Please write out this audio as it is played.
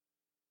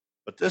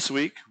But this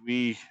week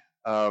we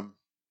um,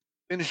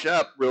 finish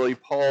up really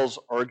Paul's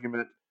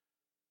argument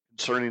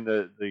concerning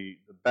the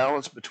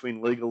balance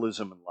between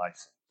legalism and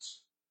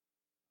license.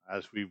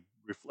 As we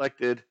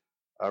reflected,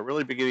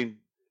 really beginning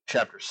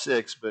chapter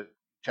 6, but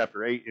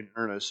chapter 8 in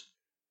earnest,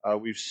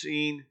 we've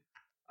seen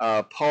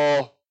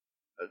Paul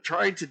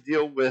trying to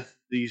deal with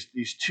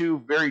these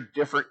two very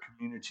different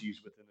communities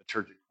within the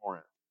church at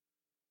Corinth.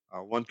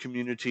 One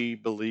community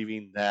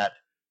believing that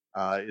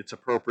it's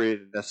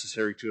appropriate and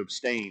necessary to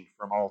abstain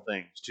from all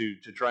things, to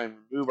try and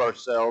remove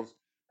ourselves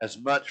as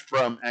much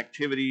from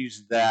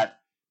activities that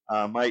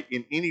might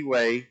in any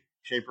way,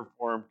 shape, or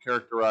form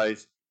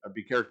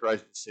be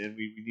characterized as sin.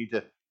 We need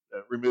to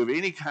remove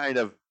any kind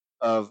of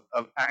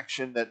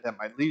action that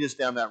might lead us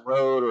down that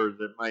road or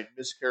that might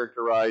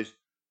mischaracterize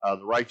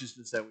the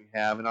righteousness that we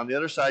have. And on the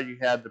other side, you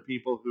have the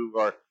people who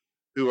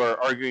are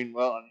arguing,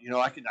 well,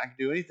 I can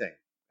do anything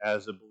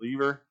as a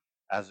believer,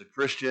 as a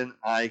Christian.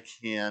 I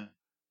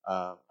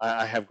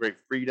have great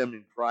freedom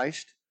in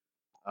Christ.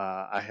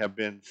 I have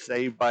been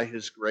saved by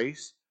His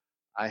grace.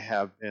 I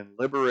have been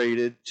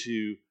liberated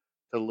to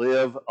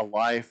live a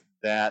life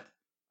that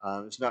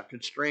is not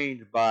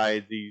constrained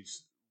by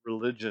these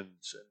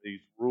religions and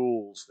these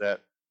rules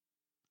that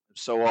have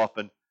so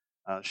often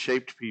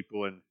shaped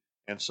people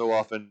and so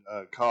often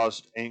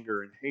caused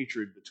anger and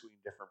hatred between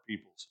different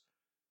peoples.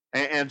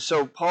 And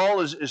so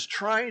Paul is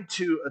trying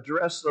to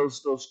address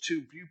those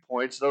two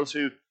viewpoints: those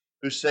who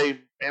say,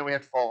 "Man, we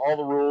have to follow all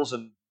the rules,"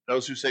 and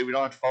those who say we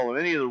don't have to follow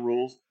any of the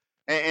rules.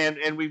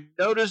 And we've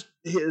noticed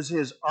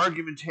his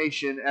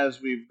argumentation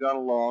as we've gone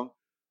along.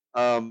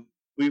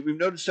 We've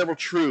noticed several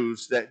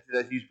truths that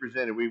he's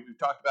presented. We've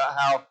talked about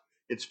how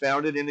it's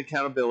founded in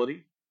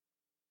accountability,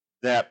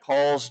 that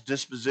Paul's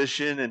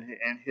disposition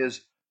and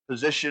his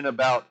position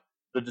about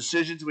the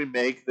decisions we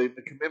make, the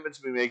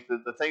commitments we make,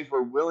 the things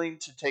we're willing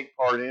to take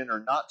part in or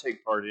not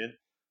take part in,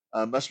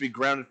 must be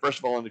grounded, first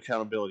of all, in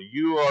accountability.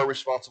 You are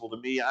responsible to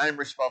me. I'm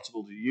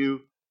responsible to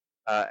you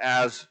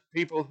as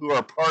people who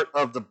are part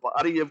of the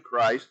body of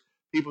Christ,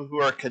 people who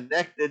are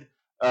connected.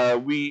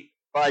 We,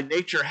 by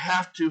nature,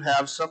 have to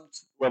have some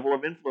level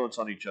of influence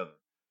on each other.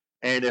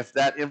 And if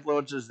that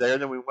influence is there,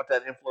 then we want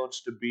that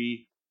influence to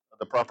be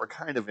the proper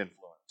kind of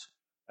influence,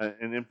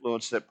 an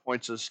influence that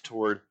points us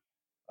toward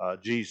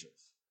Jesus.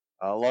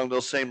 Along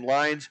those same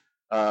lines,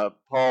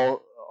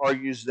 Paul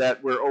argues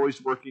that we're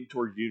always working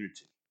toward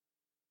unity,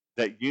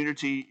 that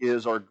unity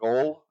is our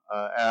goal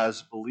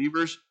as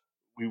believers.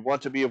 We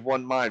want to be of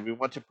one mind. We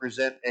want to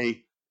present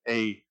a,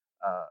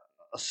 uh,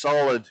 a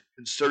solid,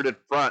 concerted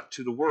front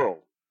to the world.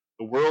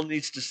 The world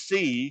needs to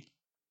see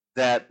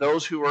that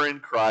those who are in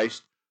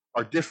Christ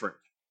are different.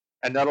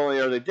 And not only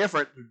are they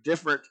different, they're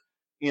different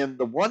in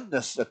the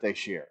oneness that they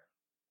share.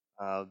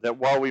 That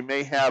while we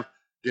may have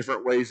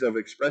different ways of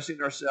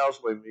expressing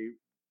ourselves,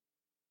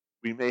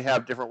 we may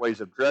have different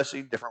ways of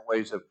dressing, different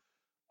ways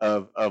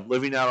of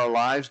living out our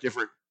lives,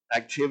 different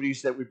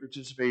activities that we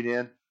participate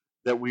in,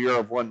 that we are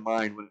of one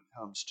mind when it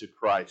comes to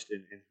Christ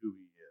and who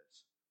He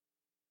is.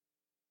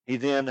 He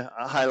then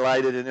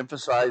highlighted and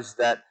emphasized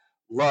that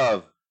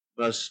love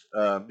must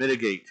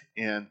mitigate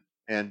and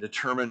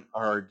determine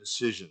our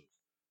decisions.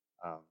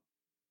 Um,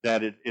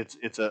 that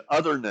it's an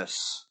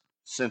otherness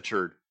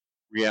centered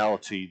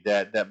reality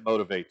that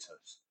motivates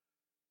us.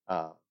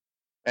 Uh,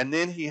 and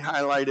then he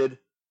highlighted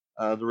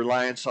the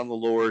reliance on the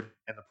Lord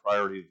and the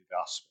priority of the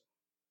gospel.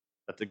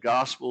 That the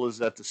gospel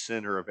is at the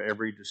center of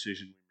every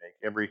decision we make,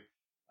 every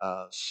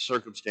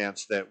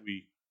circumstance that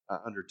we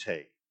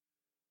undertake.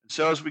 And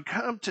so as we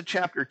come to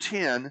chapter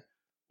 10,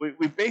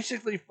 we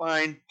basically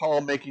find Paul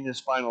making his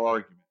final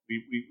argument.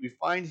 We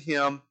find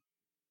him,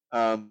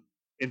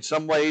 in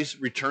some ways,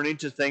 returning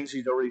to things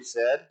he'd already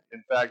said.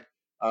 In fact,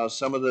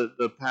 some of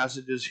the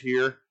passages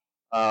here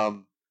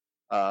um,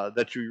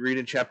 that you read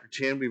in chapter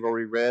 10, we've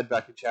already read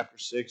back in chapter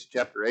 6,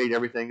 chapter 8.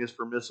 Everything is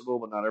permissible,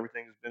 but not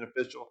everything is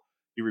beneficial.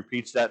 He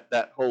repeats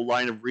that whole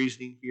line of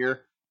reasoning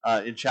here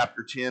in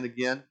chapter 10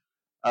 again.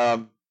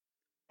 Um,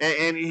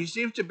 and he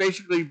seems to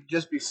basically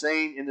just be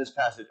saying in this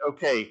passage,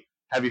 okay,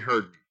 have you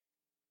heard me?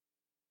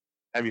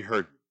 Have you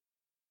heard me?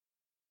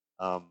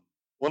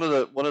 One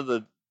of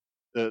the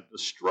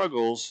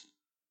struggles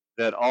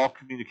that all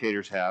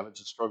communicators have,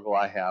 it's a struggle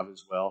I have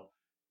as well,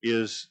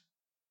 is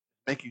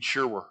making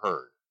sure we're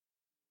heard,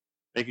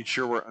 making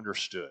sure we're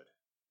understood.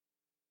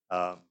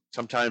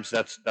 Sometimes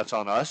that's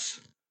on us.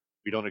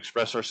 We don't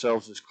express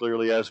ourselves as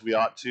clearly as we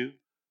ought to,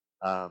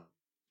 um,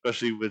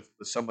 especially with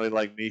somebody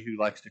like me who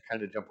likes to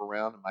kind of jump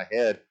around in my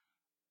head.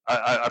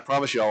 I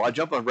promise y'all, I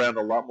jump around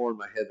a lot more in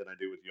my head than I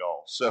do with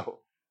y'all. So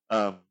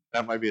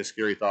that might be a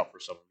scary thought for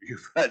some of you,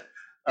 but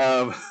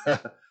um,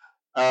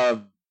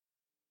 um,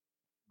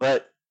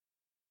 but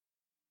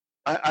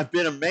I've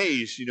been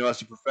amazed,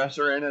 as a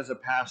professor and as a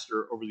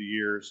pastor over the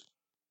years,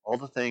 all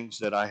the things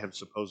that I have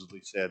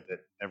supposedly said that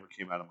never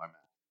came out of my mouth.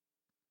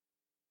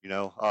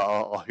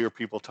 I'll hear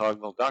people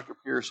talking, well, Dr.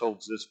 Pierce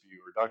holds this view,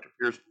 or Dr.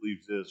 Pierce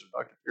believes this,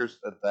 or Dr. Pierce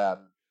said that.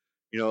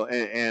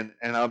 And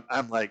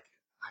I'm like,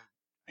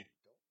 I don't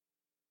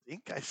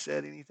think I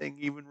said anything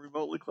even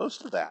remotely close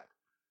to that.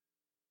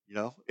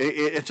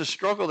 It's a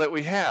struggle that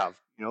we have,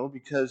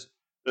 because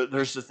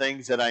there's the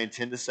things that I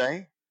intend to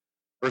say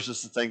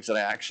versus the things that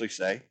I actually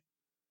say.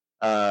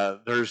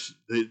 There's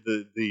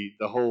the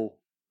whole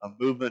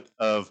movement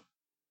of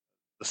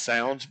the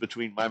sounds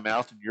between my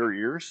mouth and your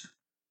ears.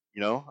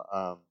 You know,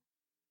 um,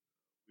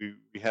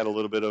 we had a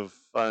little bit of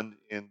fun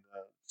in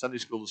Sunday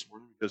school this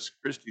morning because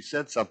Christy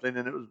said something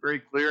and it was very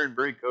clear and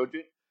very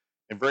cogent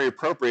and very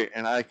appropriate,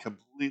 and I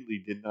completely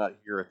did not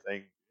hear a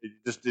thing. It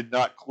just did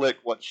not click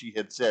what she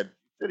had said.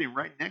 She's sitting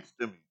right next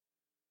to me,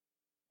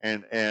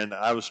 and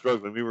I was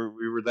struggling. We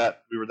were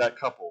that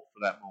couple for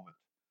that moment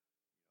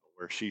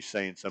where she's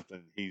saying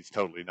something he's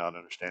totally not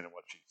understanding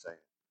what she's saying.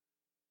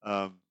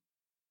 Um,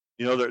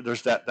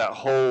 there's that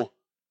whole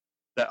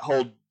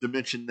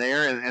dimension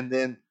there, and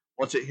then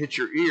once it hits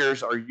your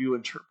ears, are you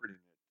interpreting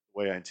it the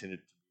way I intended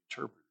it to be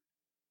interpreted?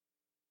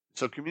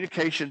 So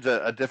communication's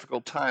a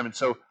difficult time, and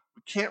so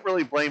we can't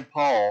really blame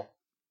Paul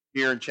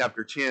here in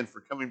chapter 10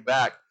 for coming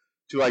back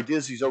to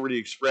ideas he's already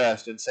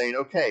expressed and saying,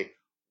 okay,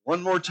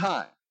 one more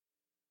time,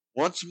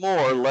 once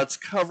more, let's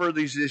cover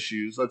these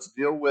issues, let's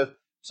deal with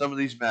some of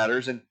these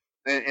matters, and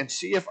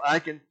see if I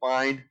can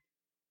find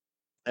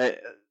uh,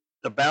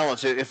 the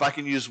balance. If I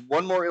can use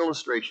one more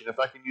illustration, if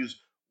I can use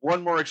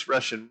one more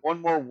expression,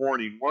 one more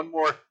warning, one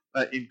more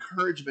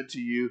encouragement to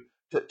you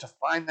to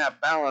find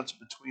that balance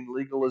between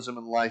legalism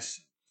and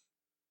license.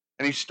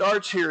 And he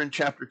starts here in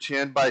chapter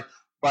 10 by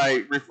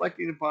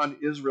reflecting upon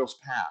Israel's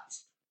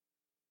past.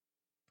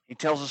 He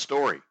tells a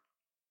story.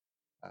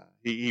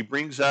 He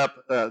brings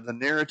up the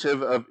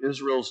narrative of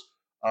Israel's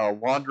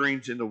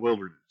wanderings in the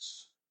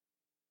wilderness.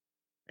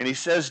 And he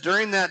says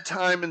during that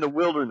time in the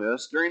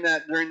wilderness, during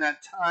that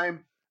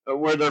time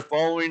where they're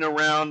following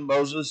around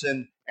Moses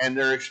and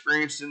they're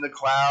experienced in the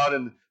cloud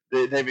and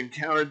they've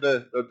encountered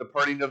the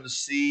parting of the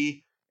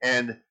sea,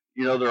 and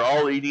they're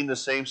all eating the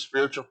same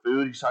spiritual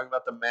food. He's talking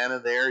about the manna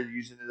there,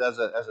 using it as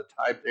a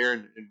type there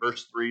in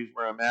verse 3 is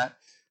where I'm at.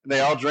 And they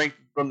all drank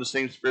from the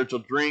same spiritual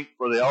drink,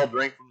 for they all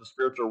drank from the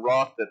spiritual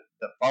rock that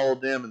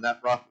followed them, and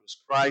that rock was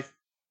Christ.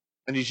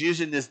 And he's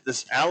using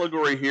this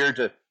allegory here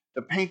to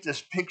paint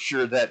this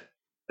picture that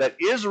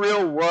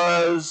Israel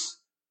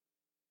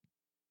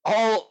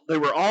they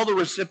were all the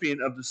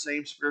recipient of the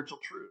same spiritual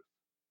truth.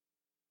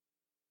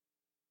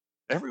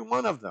 Every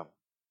one of them.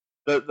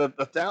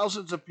 The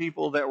thousands of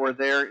people that were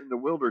there in the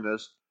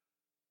wilderness,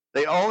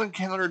 they all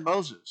encountered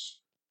Moses.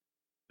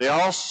 They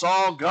all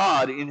saw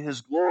God in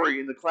his glory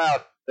in the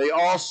cloud. They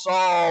all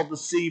saw the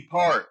sea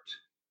part.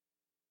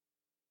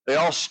 They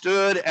all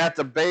stood at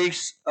the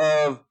base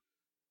of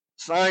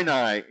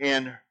Sinai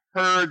and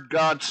heard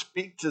God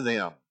speak to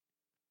them.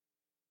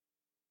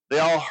 They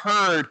all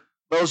heard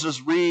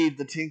Moses read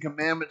the Ten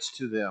Commandments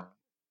to them.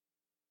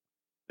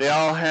 They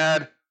all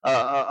had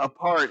a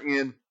part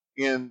in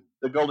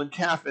the golden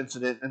calf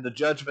incident and the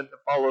judgment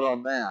that followed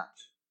on that.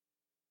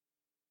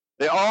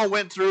 They all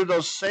went through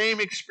those same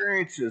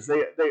experiences.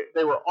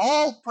 They were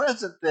all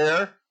present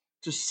there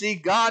to see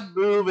God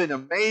move in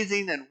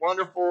amazing and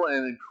wonderful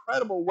and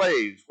incredible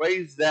ways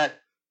that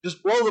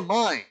just blow the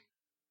mind.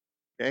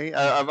 Okay,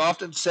 I've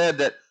often said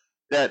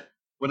that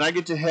when I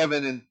get to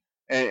heaven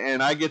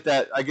and I get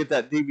that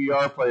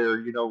DVR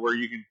player, where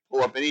you can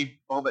pull up any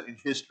moment in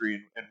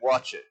history and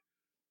watch it.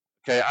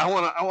 Okay, I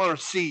want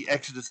to see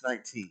Exodus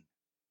 19.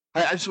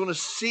 I just want to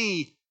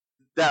see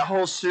that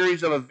whole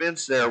series of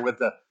events there with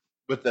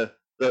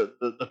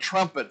the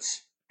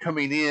trumpets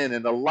coming in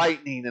and the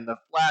lightning and the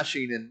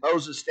flashing and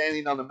Moses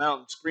standing on the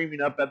mountain screaming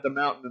up at the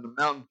mountain and the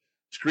mountain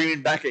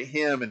screaming back at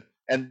him,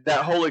 and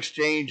that whole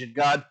exchange, and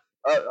God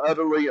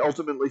utterly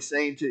ultimately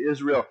saying to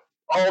Israel,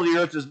 all the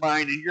earth is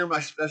mine and you're my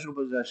special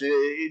possession.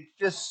 It's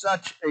just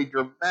such a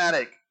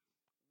dramatic,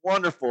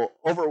 wonderful,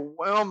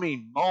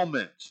 overwhelming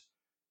moment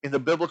in the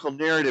biblical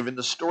narrative, in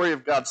the story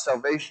of God's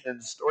salvation, and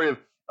the story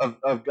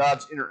of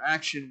God's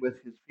interaction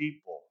with his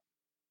people.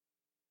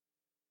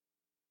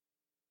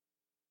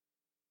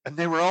 And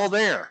they were all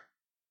there.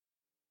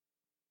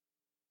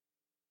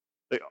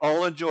 They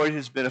all enjoyed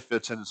his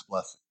benefits and his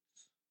blessings.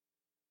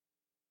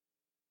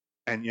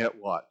 And yet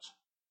what?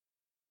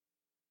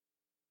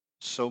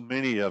 So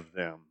many of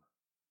them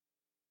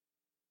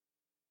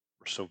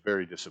were so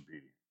very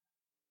disobedient.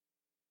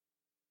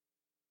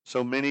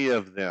 So many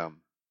of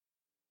them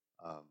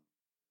um,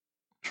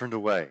 turned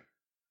away.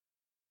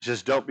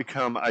 Just don't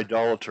become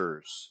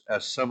idolaters,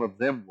 as some of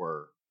them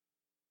were.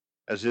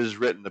 As it is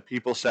written, the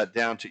people sat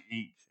down to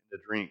eat and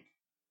to drink,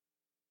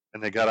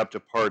 and they got up to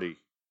party.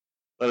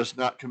 Let us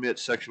not commit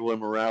sexual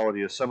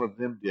immorality, as some of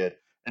them did.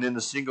 And in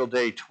the single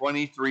day,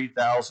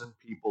 23,000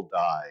 people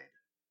died.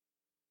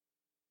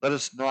 Let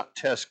us not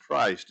test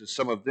Christ, as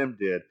some of them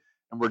did,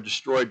 and were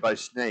destroyed by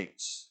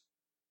snakes.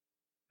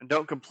 And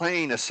don't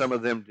complain, as some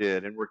of them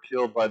did, and were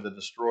killed by the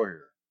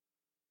destroyer.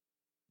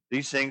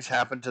 These things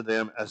happened to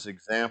them as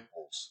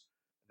examples.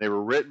 They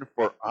were written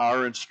for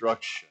our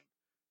instruction,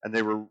 and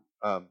they were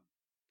uh,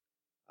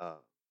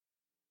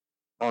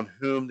 on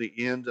whom the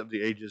end of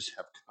the ages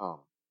have come.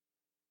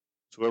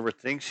 So whoever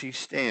thinks he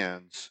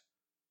stands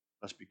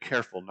must be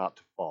careful not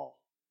to fall.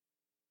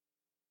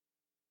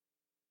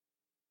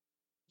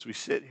 As we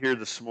sit here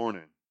this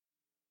morning,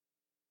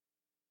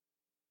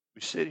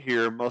 we sit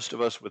here, most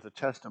of us, with a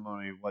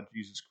testimony of what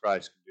Jesus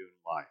Christ can do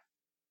in life.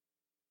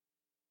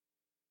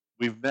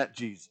 We've met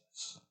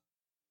Jesus.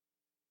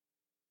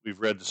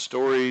 We've read the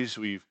stories.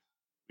 We've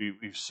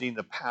seen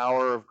the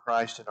power of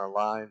Christ in our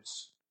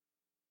lives.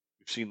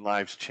 We've seen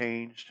lives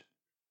changed.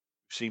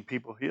 We've seen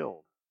people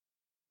healed.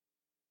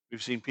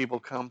 We've seen people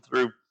come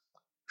through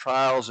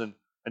trials and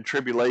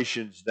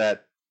tribulations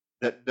that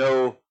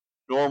no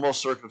normal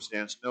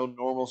circumstance, no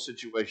normal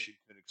situation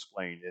could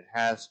explain. It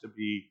has to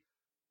be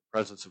the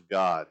presence of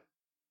God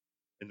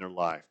in their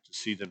life to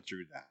see them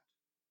through that.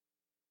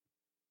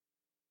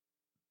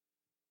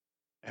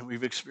 And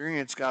we've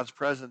experienced God's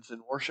presence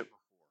in worship before.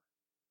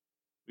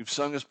 We've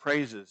sung His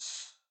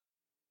praises.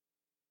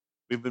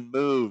 We've been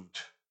moved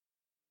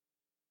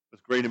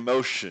with great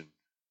emotion.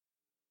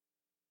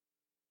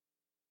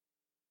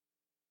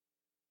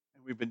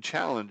 And we've been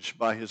challenged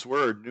by His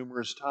word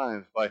numerous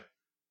times by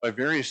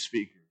various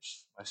speakers.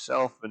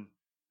 Myself and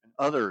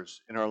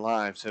others in our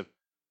lives have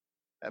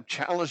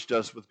challenged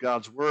us with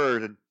God's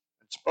word and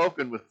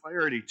spoken with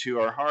clarity to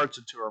our hearts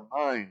and to our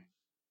minds.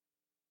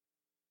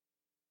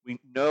 We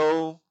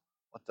know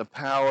what the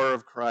power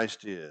of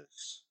Christ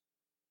is.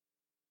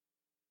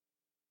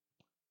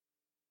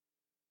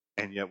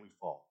 And yet we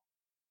fall.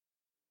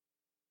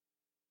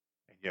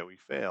 And yet we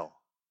fail.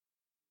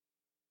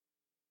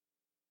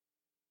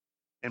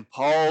 And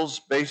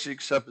Paul's basic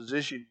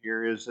supposition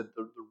here is that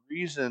the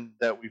reason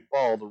that we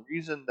fall, the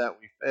reason that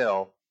we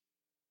fail,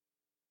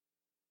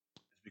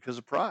 is because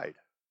of pride.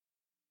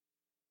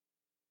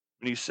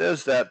 When he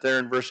says that there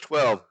in verse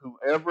 12,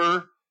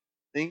 whoever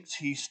thinks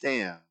he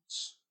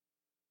stands,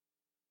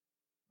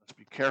 let's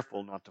be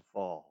careful not to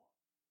fall.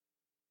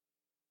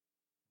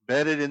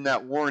 Embedded in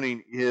that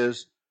warning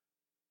is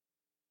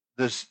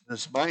this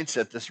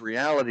mindset, this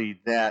reality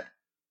that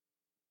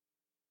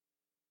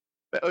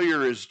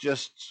failure is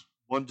just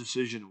one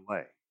decision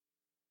away.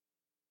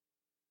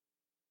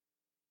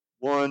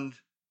 One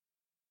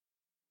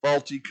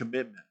faulty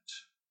commitment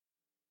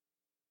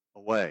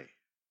away.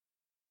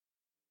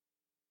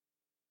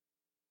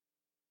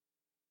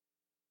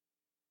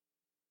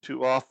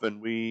 Too often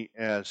we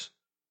as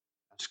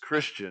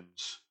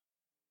Christians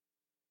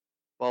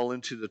fall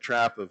into the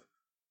trap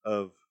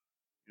of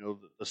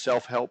the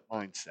self-help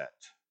mindset.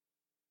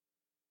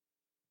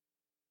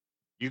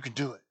 You can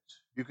do it.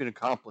 You can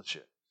accomplish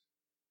it.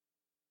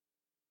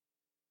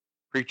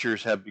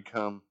 Preachers have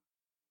become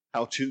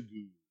how-to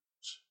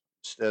gurus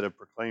instead of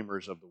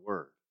proclaimers of the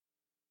word.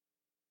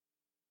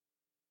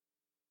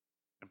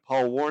 And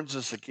Paul warns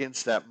us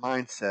against that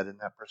mindset and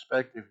that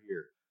perspective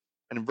here.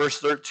 And in verse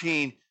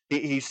 13,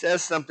 he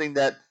says something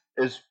that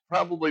is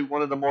probably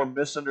one of the more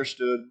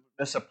misunderstood,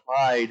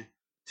 misapplied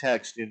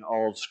texts in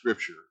all of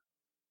Scripture.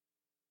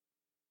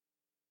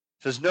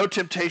 It says, no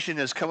temptation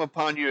has come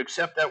upon you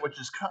except that which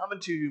is common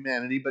to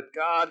humanity, but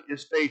God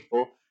is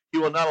faithful. He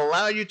will not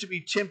allow you to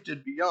be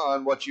tempted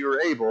beyond what you are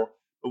able,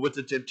 but with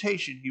the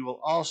temptation He will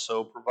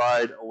also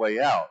provide a way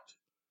out,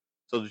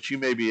 so that you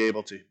may be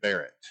able to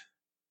bear it.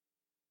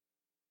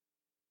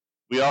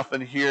 We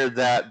often hear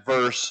that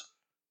verse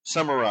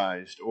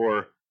summarized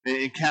or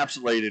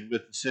encapsulated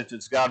with the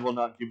sentence, God will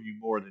not give you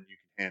more than you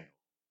can handle.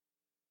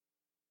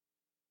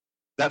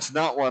 That's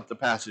not what the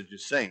passage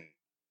is saying.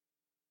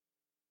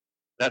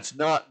 That's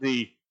not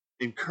the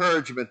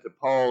encouragement that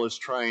Paul is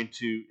trying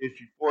to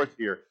issue forth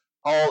here.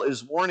 Paul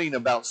is warning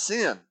about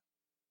sin.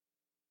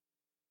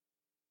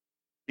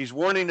 He's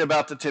warning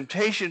about the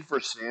temptation for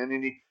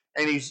sin,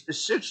 and he's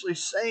essentially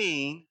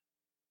saying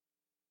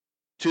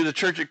to the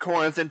church at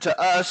Corinth and to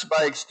us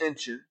by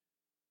extension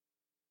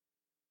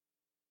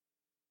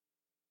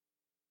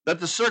that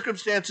the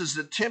circumstances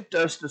that tempt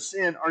us to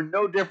sin are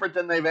no different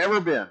than they've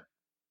ever been.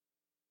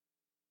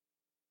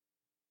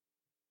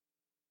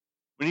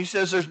 When he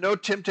says there's no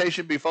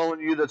temptation befallen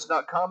you that's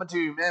not common to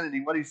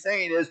humanity, what he's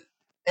saying is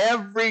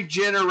every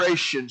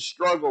generation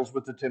struggles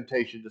with the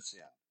temptation to sin.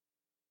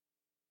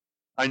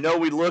 I know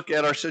we look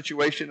at our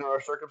situation and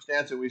our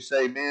circumstance and we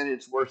say, man,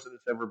 it's worse than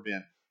it's ever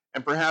been.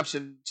 And perhaps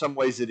in some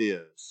ways it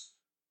is.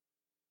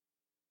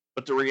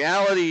 But the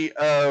reality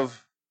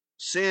of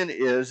sin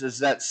is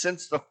that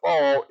since the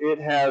fall, it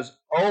has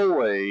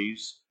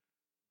always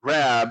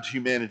grabbed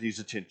humanity's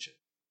attention.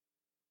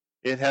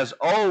 It has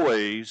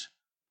always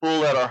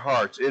pulled at our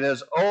hearts. It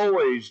has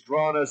always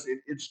drawn us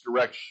in its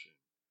direction.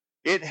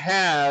 It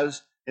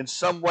has, in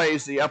some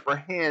ways, the upper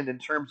hand in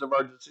terms of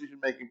our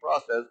decision-making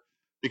process,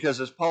 because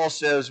as Paul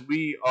says,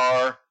 we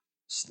are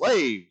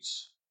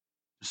slaves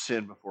to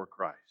sin before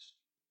Christ.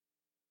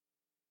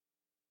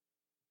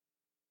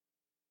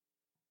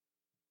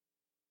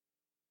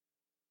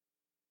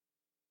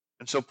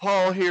 And so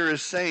Paul here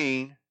is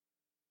saying,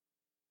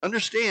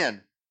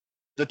 understand,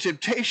 the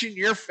temptation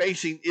you're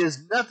facing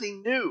is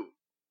nothing new.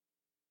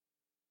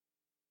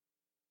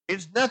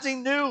 It's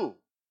nothing new.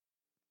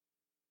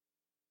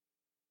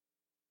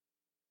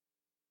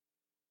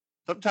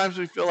 Sometimes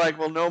we feel like,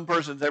 well, no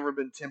person's ever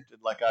been tempted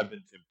like I've been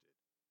tempted.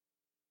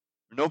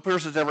 No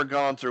person's ever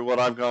gone through what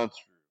I've gone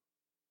through.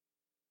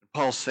 And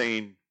Paul's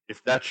saying,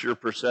 If that's your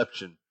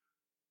perception,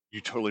 you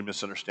totally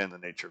misunderstand the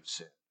nature of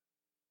sin.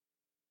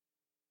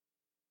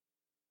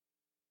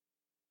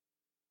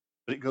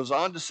 But it goes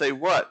on to say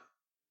what?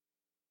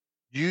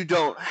 You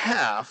don't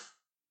have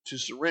to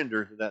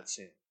surrender to that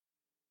sin.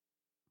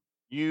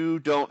 You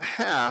don't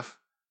have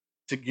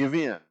to give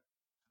in to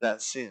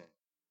that sin.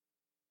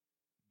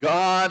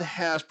 God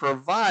has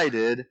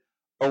provided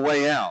a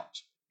way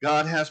out.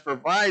 God has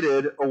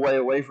provided a way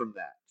away from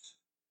that.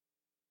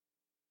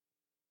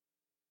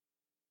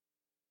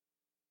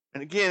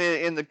 And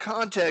again, in the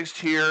context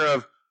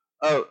here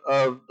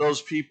of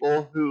those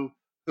people who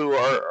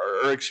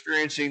are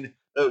experiencing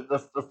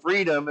the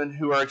freedom and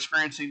who are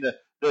experiencing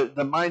the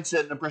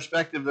mindset and the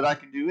perspective that I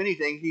can do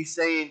anything, he's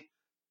saying,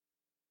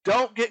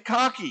 don't get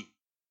cocky.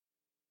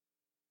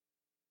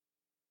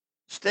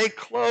 Stay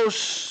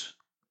close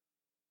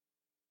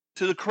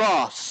to the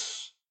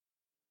cross.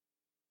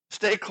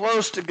 Stay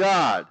close to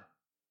God.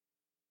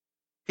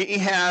 He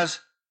has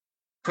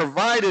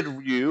provided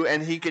you,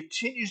 and he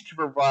continues to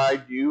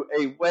provide you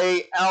a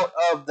way out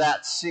of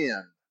that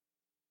sin.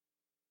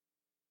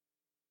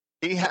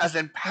 He has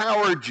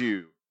empowered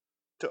you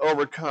to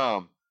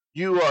overcome.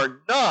 You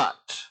are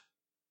not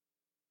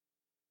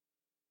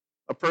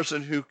a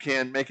person who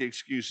can make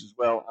excuses.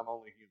 Well, I'm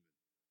only human.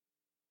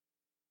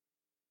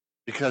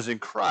 Because in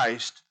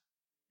Christ,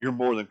 you're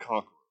more than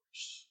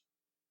conquerors.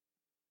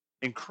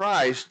 In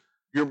Christ,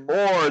 you're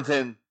more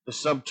than the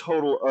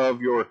subtotal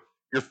of your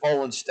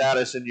fallen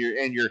status and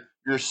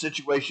your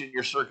situation,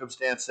 your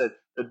circumstance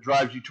that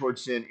drives you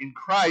towards sin. In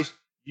Christ,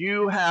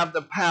 you have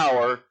the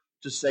power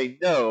to say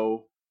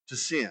no to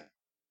sin.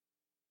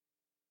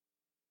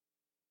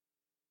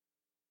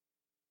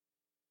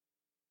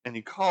 And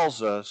he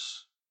calls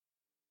us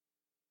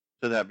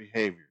to that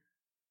behavior.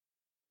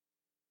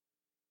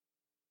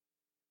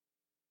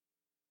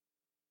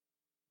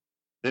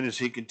 Then as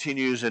he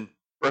continues in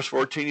verse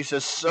 14, he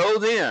says, so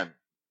then,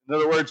 in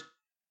other words,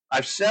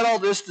 I've said all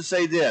this to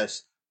say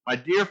this, my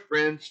dear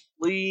friends,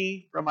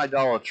 flee from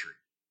idolatry.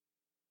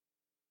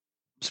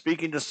 I'm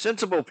speaking to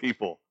sensible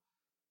people.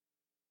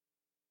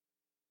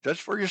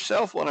 Judge for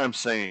yourself what I'm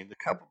saying. The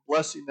cup of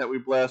blessing that we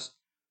bless,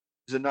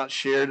 is it not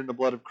shared in the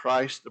blood of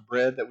Christ? The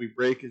bread that we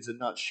break, is it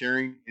not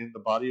sharing in the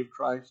body of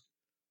Christ?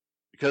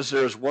 Because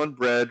there is one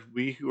bread,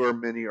 we who are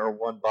many are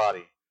one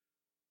body.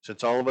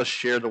 Since all of us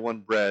share the one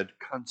bread,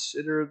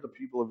 consider the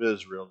people of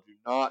Israel. Do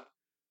not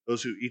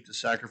those who eat the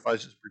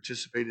sacrifices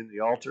participate in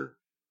the altar?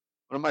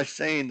 What am I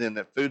saying then?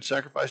 That food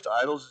sacrificed to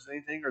idols is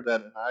anything, or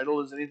that an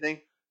idol is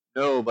anything?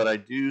 No, but I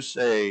do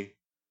say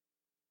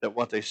that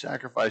what they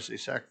sacrifice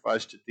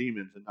to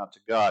demons and not to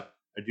God.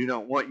 I do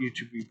not want you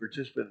to be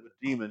participant with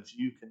demons.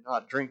 You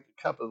cannot drink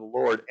the cup of the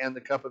Lord and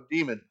the cup of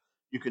demons.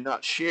 You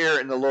cannot share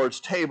in the Lord's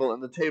table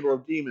and the table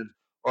of demons.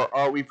 Or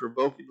are we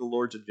provoking the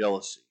Lord to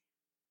jealousy?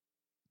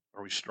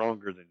 Are we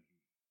stronger than He?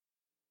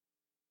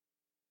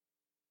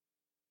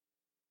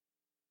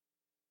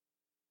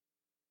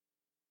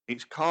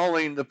 He's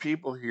calling the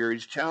people here,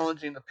 he's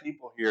challenging the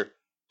people here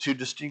to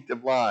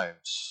distinctive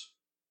lives.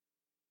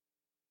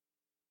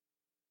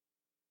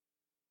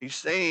 He's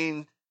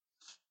saying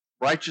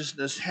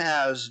righteousness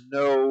has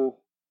no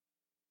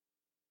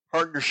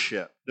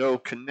partnership, no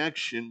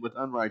connection with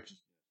unrighteousness.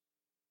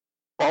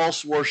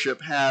 False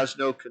worship has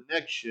no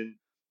connection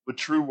with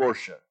true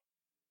worship.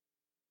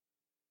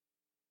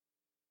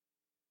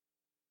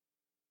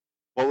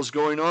 What was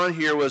going on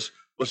here was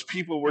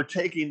people were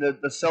taking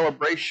the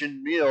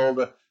celebration meal,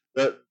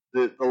 the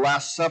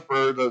Last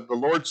Supper, the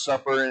Lord's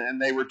Supper,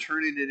 and they were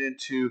turning it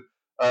into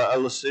a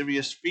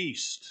lascivious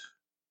feast.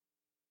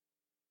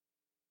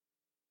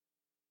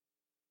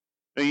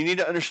 Now you need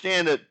to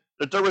understand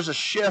that there was a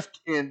shift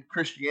in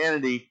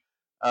Christianity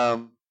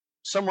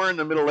somewhere in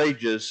the Middle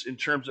Ages in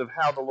terms of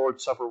how the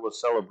Lord's Supper was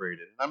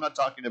celebrated. And I'm not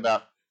talking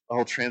about the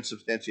whole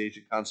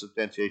transubstantiation,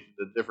 consubstantiation,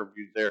 the different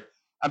views there.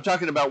 I'm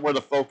talking about where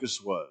the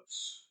focus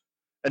was.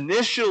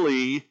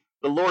 Initially,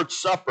 the Lord's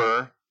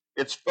Supper,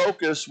 its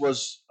focus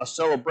was a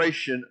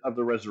celebration of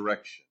the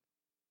resurrection.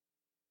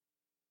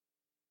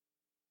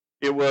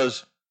 It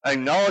was an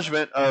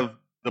acknowledgement of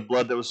the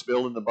blood that was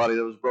spilled and the body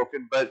that was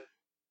broken, but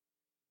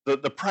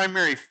the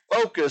primary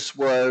focus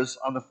was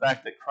on the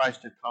fact that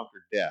Christ had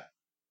conquered death.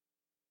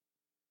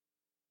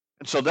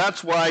 And so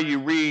that's why you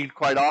read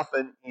quite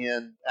often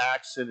in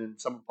Acts and in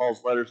some of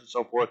Paul's letters and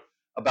so forth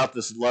about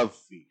this love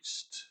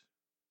feast.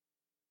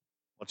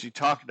 What's he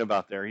talking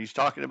about there? He's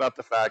talking about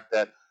the fact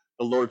that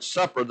the Lord's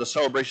Supper, the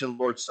celebration of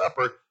the Lord's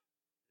Supper,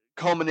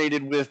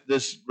 culminated with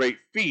this great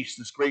feast,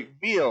 this great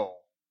meal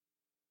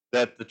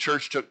that the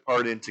church took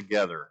part in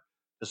together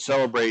to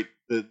celebrate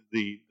the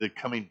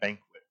coming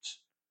banquet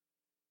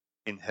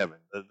in heaven,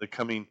 the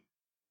coming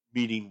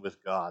meeting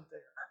with God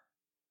there.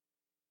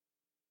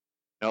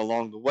 Now,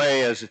 along the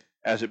way, as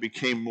it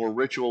became more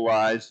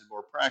ritualized and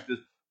more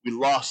practiced, we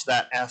lost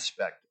that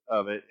aspect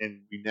of it,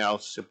 and we now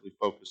simply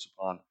focus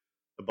upon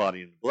the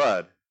body and the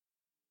blood.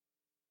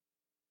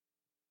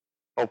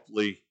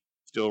 Hopefully,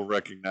 still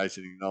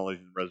recognizing and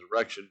acknowledging the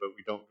resurrection, but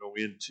we don't go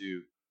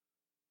into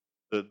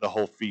the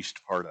whole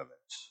feast part of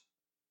it.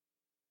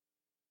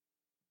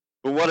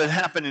 But what had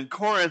happened in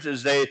Corinth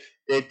is they'd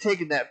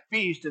taken that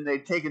feast and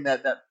they'd taken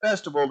that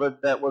festival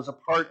that was a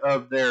part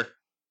of their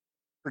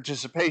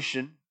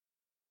participation,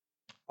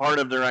 part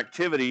of their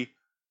activity,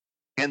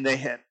 and they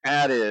had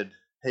added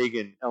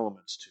pagan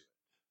elements to it.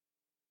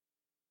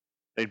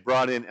 They'd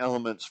brought in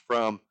elements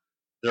from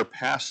their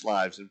past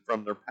lives and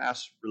from their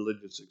past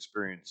religious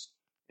experience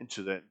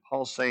into that.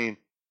 Paul's saying,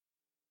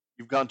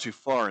 you've gone too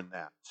far in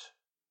that.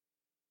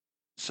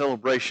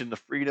 Celebration, the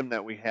freedom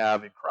that we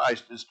have in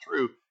Christ is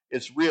true.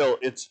 It's real.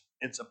 It's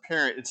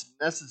apparent. It's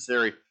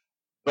necessary.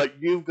 But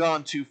you've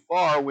gone too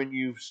far when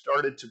you've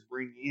started to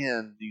bring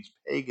in these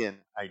pagan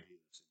ideas.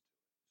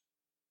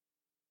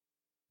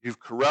 You've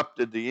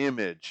corrupted the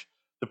image.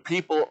 The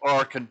people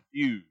are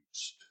confused.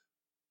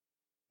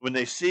 When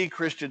they see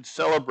Christians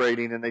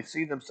celebrating and they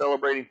see them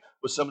celebrating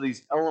with some of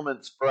these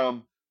elements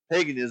from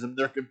paganism,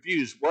 they're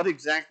confused. What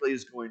exactly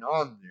is going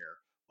on there?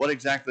 What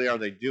exactly are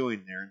they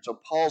doing there? And so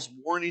Paul's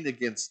warning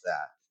against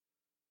that.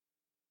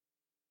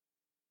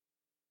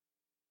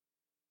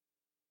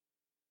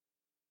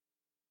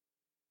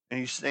 And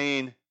he's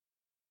saying,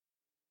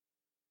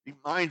 be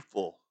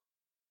mindful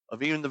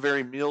of even the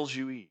very meals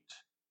you eat.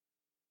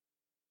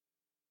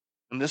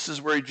 And this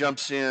is where he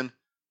jumps in,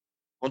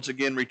 once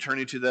again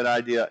returning to that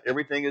idea,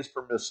 everything is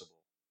permissible.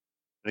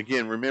 And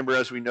again, remember,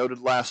 as we noted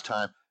last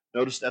time,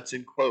 notice that's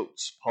in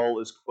quotes.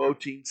 Paul is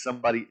quoting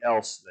somebody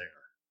else there.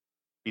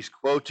 He's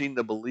quoting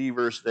the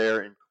believers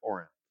there in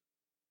Corinth.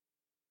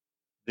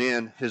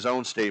 Then his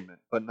own statement,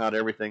 but not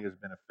everything is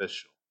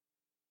beneficial.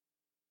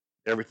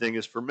 Everything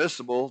is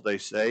permissible, they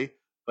say,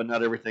 but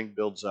not everything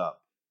builds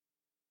up.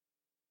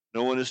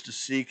 No one is to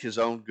seek his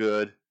own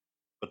good,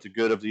 but the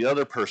good of the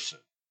other person.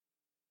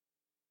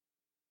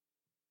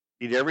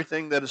 Eat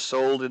everything that is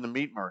sold in the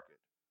meat market,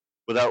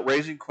 without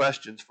raising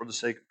questions for the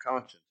sake of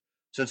conscience,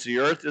 since the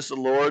earth is the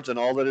Lord's and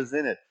all that is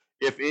in it.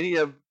 If any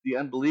of the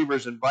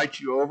unbelievers invite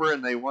you over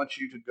and they want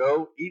you to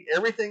go, eat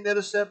everything that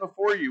is set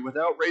before you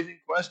without raising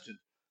questions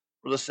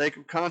for the sake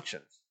of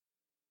conscience.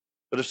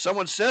 But if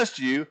someone says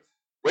to you,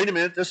 wait a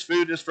minute, this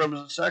food is from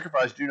a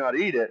sacrifice, do not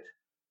eat it,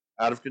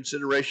 out of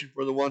consideration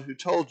for the one who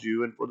told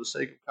you and for the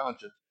sake of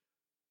conscience,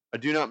 I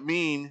do not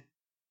mean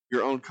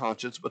your own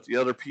conscience, but the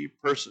other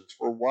person's.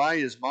 For why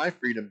is my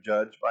freedom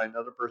judged by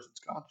another person's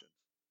conscience?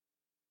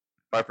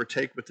 If I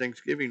partake with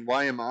thanksgiving,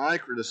 why am I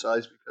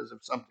criticized because of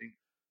something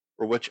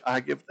for which I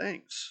give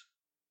thanks?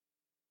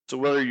 So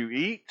whether you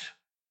eat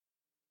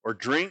or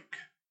drink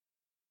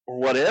or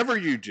whatever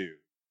you do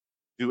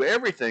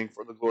everything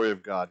for the glory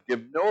of God.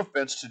 Give no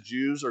offense to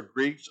Jews or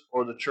Greeks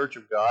or the church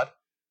of God,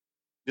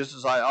 just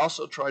as I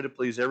also try to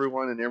please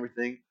everyone and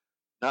everything,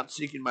 not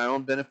seeking my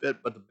own benefit,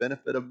 but the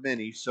benefit of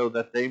many, so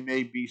that they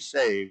may be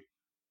saved.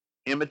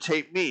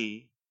 Imitate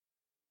me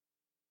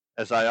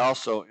as I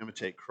also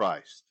imitate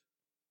Christ.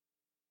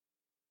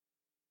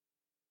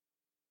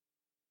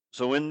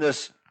 So in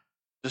this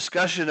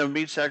discussion of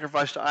meat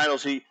sacrificed to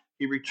idols, he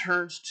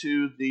returns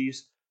to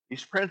these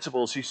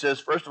principles. He says,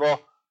 first of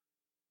all,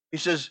 he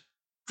says,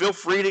 feel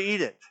free to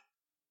eat it.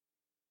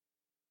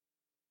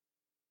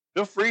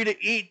 Feel free to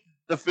eat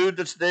the food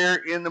that's there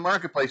in the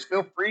marketplace.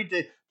 Feel free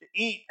to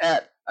eat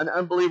at an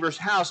unbeliever's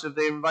house if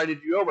they invited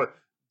you over.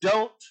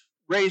 Don't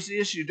raise the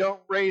issue.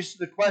 Don't raise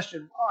the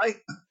question. Why?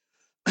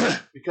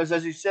 Because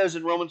as he says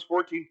in Romans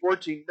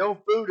 14:14, no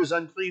food is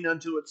unclean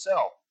unto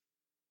itself.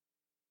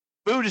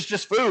 Food is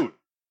just food.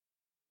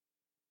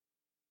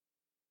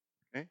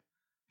 Okay?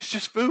 It's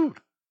just food.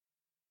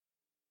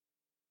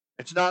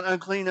 It's not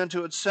unclean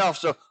unto itself.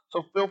 So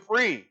feel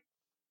free.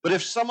 But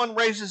if someone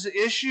raises the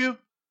issue,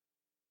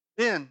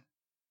 then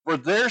for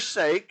their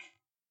sake,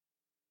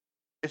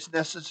 it's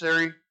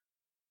necessary,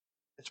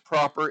 it's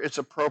proper, it's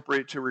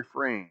appropriate to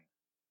refrain.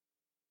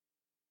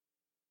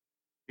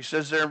 He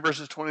says there in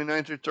verses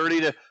 29 through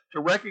 30 to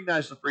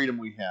recognize the freedom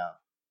we have.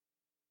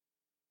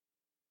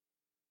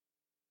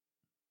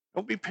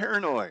 Don't be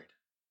paranoid.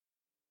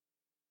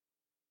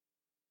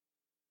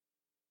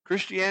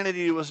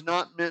 Christianity was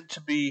not meant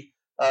to be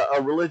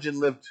a religion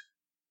lived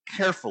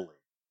carefully.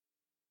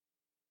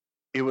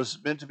 It was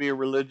meant to be a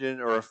religion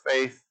or a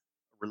faith,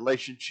 a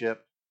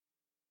relationship,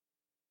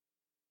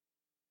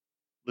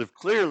 lived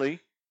clearly,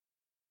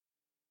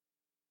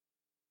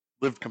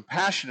 lived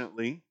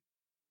compassionately,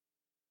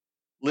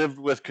 lived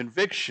with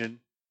conviction,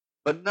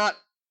 but not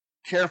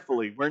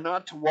carefully. We're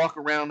not to walk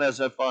around as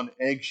if on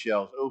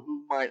eggshells. Oh,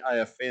 who might I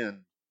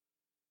offend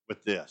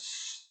with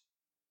this?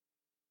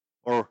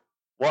 Or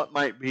what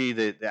might be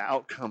the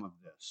outcome of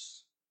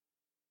this?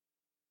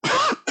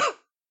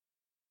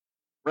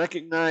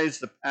 Recognize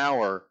the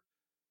power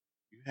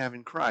you have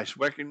in Christ.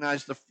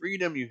 Recognize the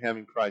freedom you have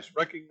in Christ.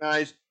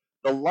 Recognize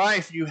the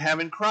life you have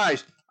in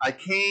Christ. I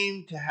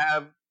came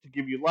to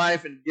give you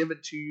life and give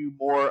it to you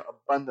more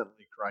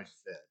abundantly, Christ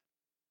said.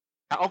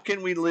 How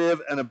can we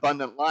live an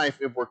abundant life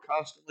if we're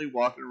constantly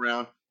walking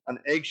around on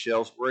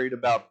eggshells worried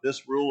about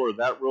this rule or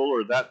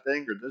that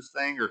thing or this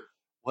thing or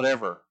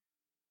whatever?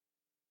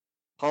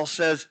 Paul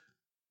says,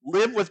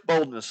 live with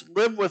boldness,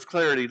 live with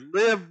clarity,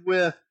 live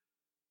with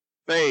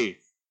faith.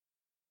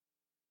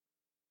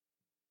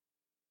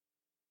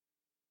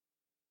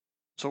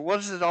 So what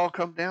does it all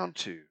come down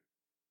to?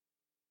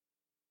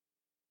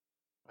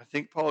 I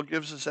think Paul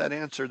gives us that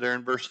answer there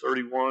in verse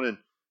 31 and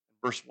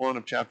verse 1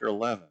 of chapter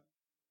 11. It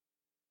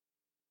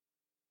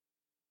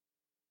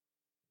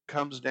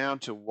comes down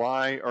to,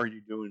 why are you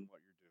doing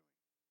what you're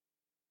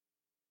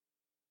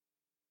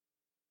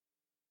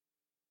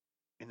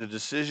doing? In the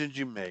decisions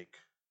you make,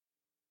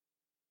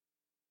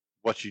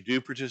 what you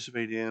do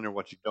participate in or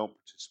what you don't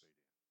participate in.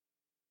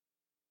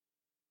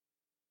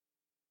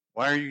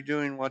 Why are you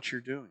doing what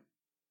you're doing?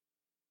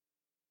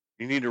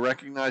 You need to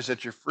recognize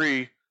that you're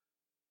free,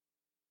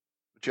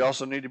 but you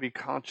also need to be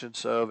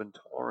conscious of and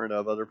tolerant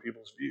of other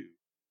people's view.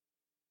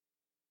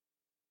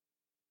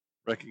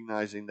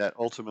 Recognizing that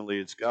ultimately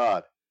it's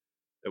God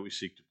that we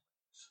seek to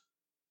please.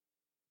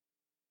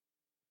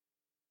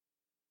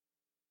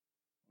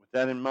 With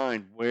that in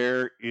mind,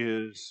 where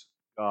is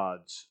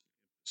God's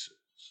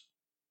emphasis?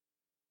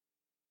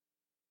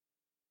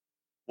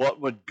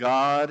 What would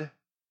God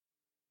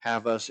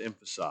have us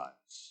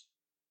emphasize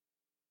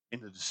in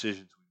the decisions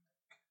we make?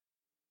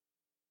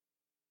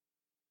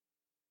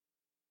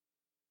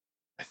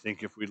 I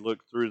think if we look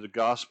through the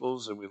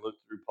Gospels and we look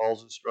through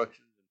Paul's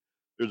instructions and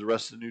through the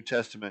rest of the New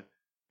Testament,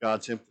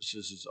 God's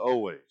emphasis is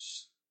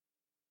always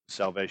the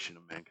salvation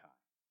of mankind.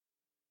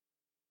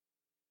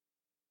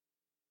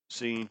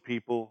 Seeing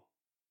people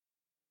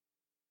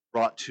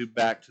brought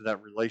back to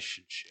that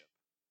relationship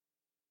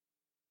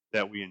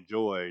that we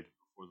enjoyed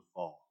before the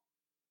fall.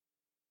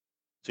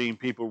 Seeing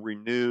people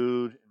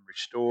renewed and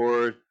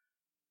restored,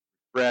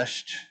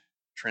 refreshed,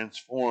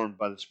 transformed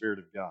by the Spirit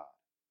of God.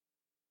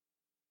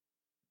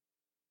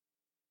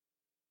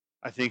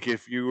 I think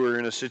if you were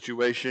in a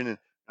situation, and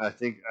I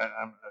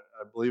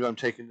believe I'm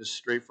taking this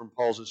straight from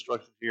Paul's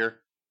instructions here,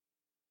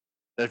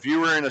 that if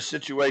you were in a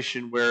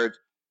situation where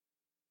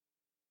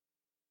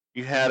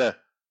you had a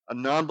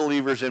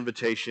non-believer's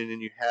invitation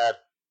and you had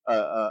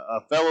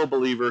a fellow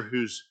believer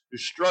who's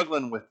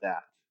struggling with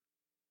that,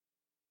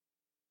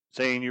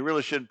 saying you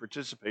really shouldn't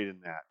participate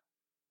in that,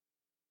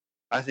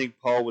 I think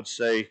Paul would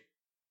say,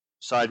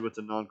 side with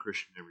the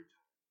non-Christian every time.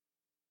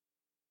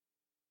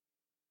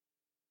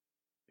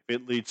 If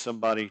it leads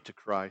somebody to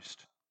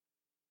Christ,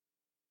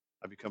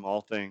 I become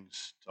all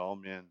things to all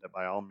men, that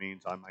by all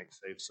means I might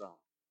save some.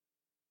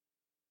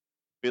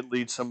 If it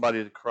leads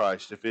somebody to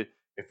Christ, if it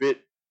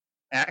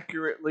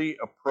accurately,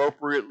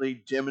 appropriately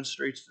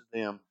demonstrates to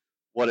them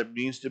what it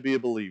means to be a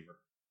believer,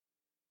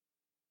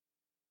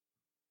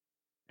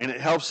 and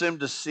it helps them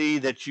to see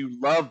that you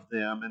love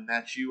them and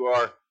that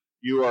you're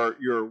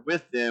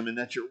with them and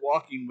that you're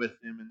walking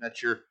with them and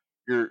that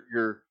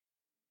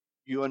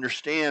you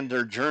understand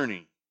their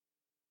journey.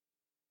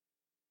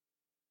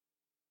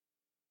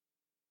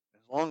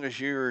 As long as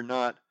you're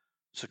not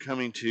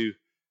succumbing to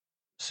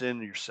sin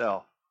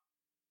yourself,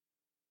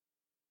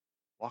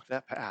 walk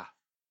that path.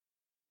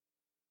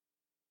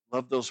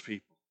 Love those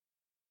people.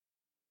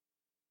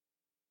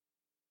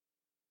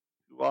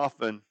 Too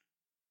often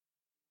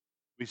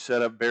we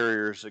set up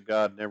barriers that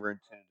God never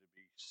intended to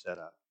be set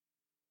up.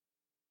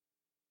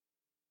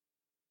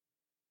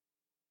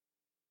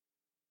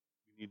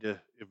 We need to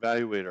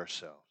evaluate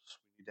ourselves.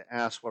 We need to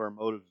ask what our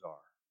motives are.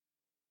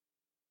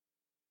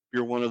 If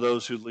you're one of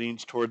those who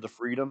leans toward the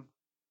freedom,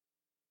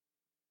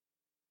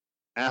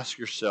 ask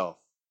yourself,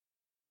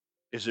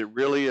 is it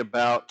really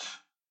about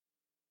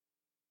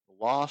the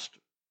lost,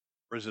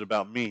 or is it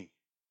about me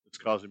that's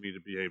causing me to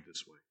behave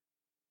this way?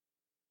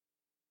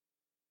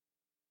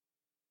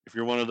 If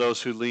you're one of those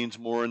who leans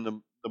more in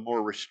the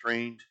more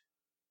restrained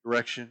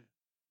direction,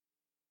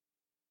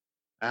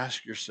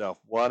 ask yourself,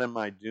 what am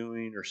I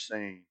doing or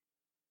saying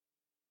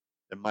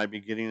that might be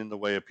getting in the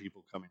way of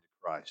people coming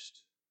to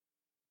Christ?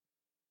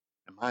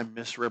 Am I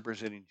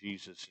misrepresenting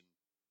Jesus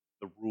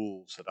in the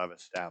rules that I've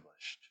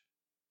established?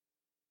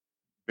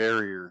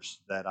 Barriers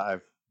that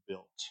I've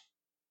built?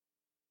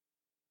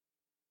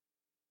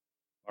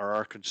 Are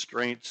our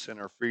constraints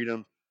and our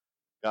freedom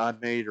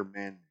God-made or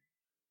man-made?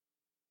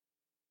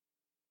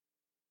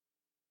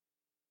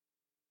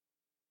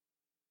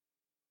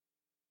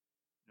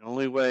 The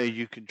only way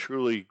you can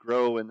truly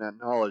grow in that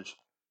knowledge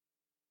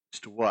is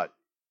to what?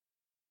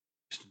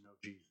 Is to know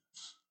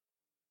Jesus.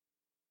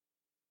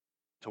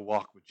 To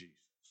walk with Jesus.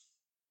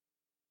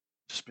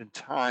 To spend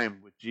time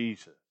with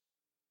Jesus.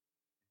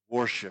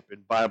 Worship,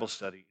 in Bible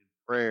study, in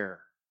prayer,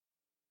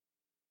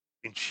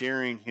 in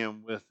sharing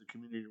Him with the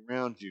community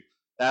around you.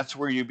 That's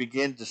where you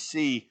begin to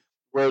see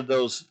where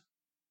those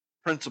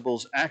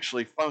principles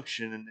actually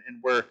function and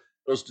where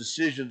those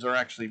decisions are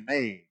actually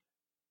made.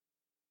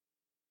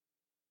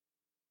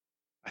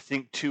 I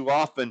think too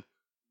often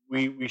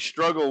we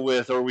struggle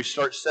with, or we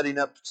start setting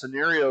up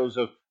scenarios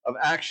of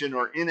action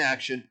or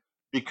inaction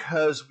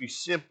because we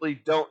simply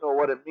don't know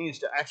what it means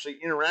to actually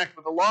interact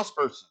with a lost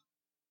person.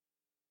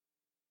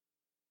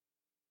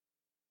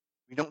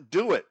 We don't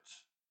do it.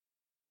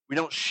 We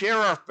don't share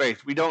our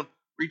faith. We don't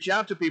reach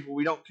out to people.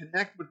 We don't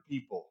connect with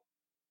people.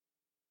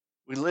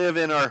 We live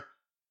in our,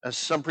 as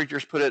some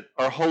preachers put it,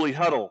 our holy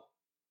huddle.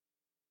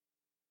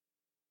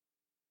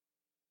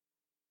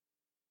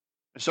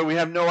 And so we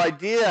have no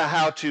idea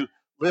how to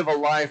live a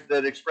life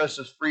that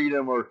expresses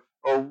freedom or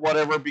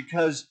whatever,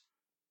 because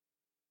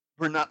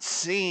we're not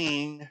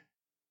seeing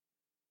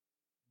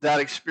that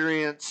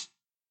experience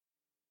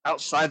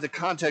outside the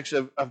context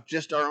of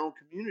just our own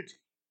community,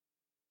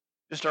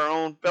 just our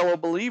own fellow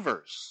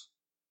believers.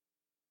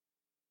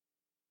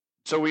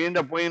 So we end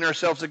up weighing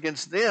ourselves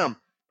against them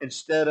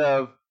instead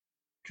of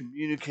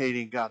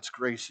communicating God's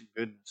grace and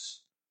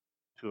goodness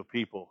to a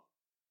people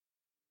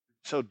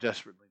so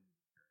desperately.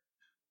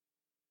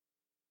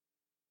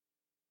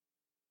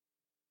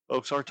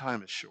 Folks, our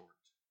time is short.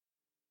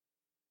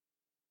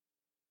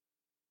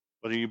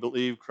 Whether you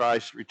believe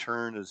Christ's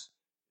return is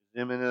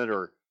imminent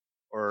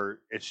or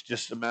it's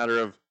just a matter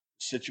of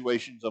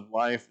situations of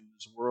life in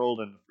this world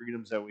and the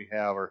freedoms that we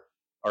have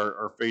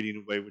are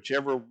fading away,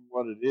 whichever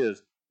one it is,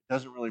 it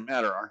doesn't really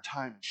matter. Our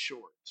time is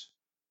short.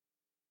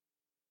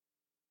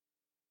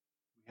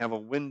 We have a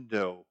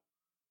window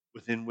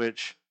within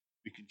which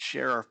we can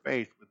share our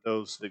faith with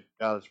those that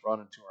God has brought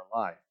into our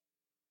life.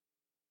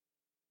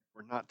 If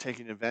we're not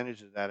taking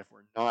advantage of that, if we're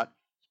not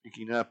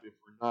speaking up, if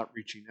we're not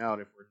reaching out,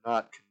 if we're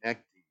not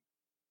connecting,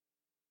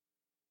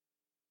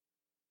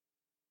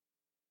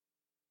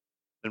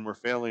 then we're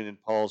failing in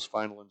Paul's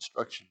final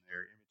instruction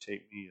there.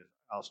 Imitate me as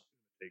I'll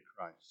imitate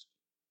Christ.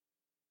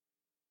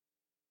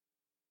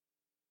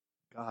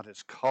 God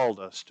has called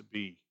us to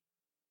be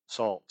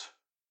salt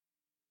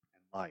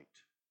and light.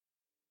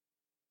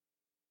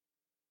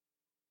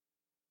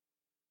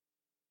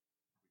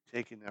 We're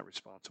taking that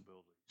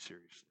responsibility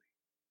seriously.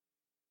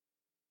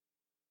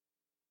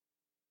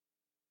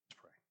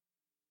 Let's pray.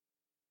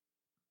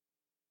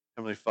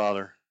 Heavenly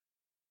Father,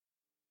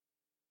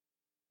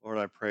 Lord,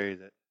 I pray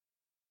that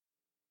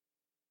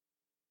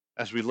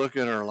as we look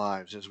at our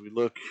lives, as we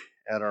look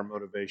at our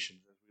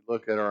motivations, as we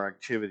look at our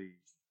activities,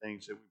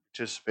 things that we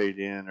participate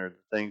in or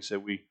the things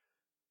that we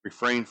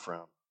refrain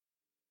from,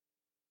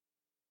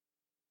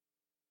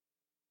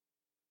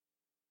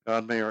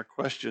 God, may our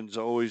questions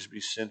always be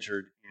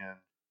centered in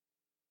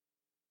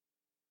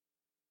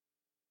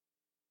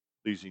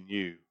pleasing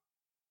you,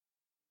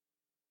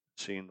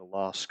 seeing the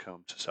lost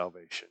come to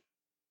salvation.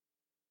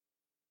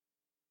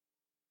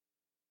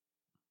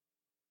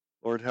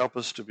 Lord, help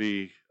us to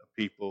be a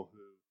people who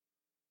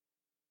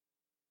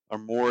are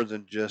more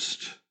than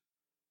just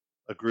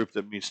a group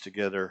that meets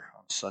together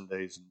on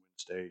Sundays and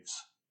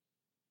Wednesdays.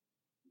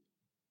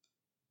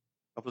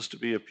 Help us to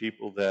be a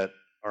people that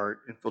are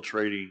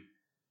infiltrating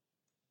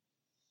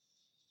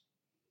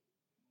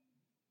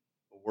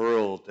a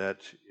world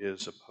that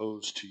is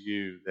opposed to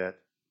you, that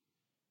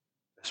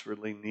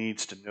desperately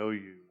needs to know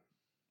you.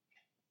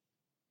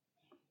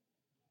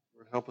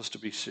 Lord, help us to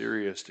be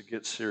serious, to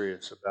get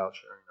serious about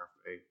sharing our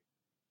faith.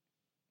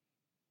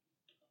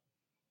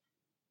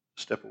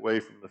 Step away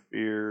from the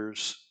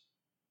fears,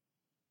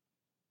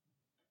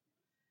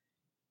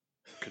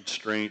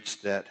 constraints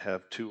that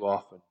have too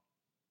often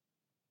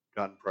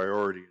gotten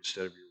priority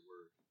instead of your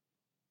word.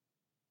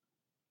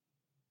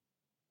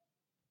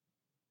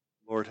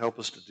 Lord, help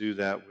us to do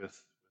that with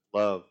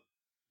love.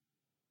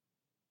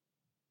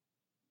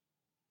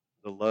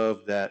 The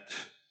love that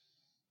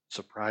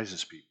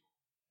surprises people.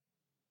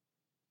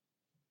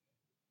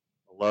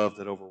 The love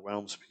that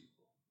overwhelms people.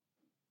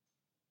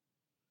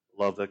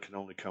 The love that can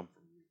only come from you.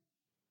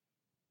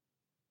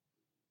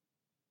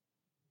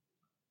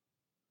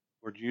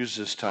 Lord, use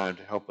this time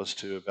to help us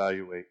to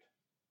evaluate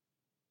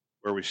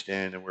where we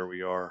stand and where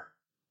we are,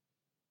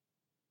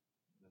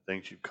 the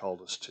things you've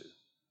called us to.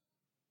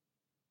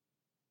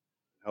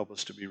 Help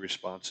us to be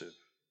responsive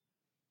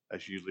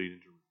as you lead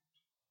into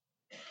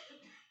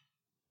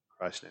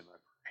Christ's name I pray.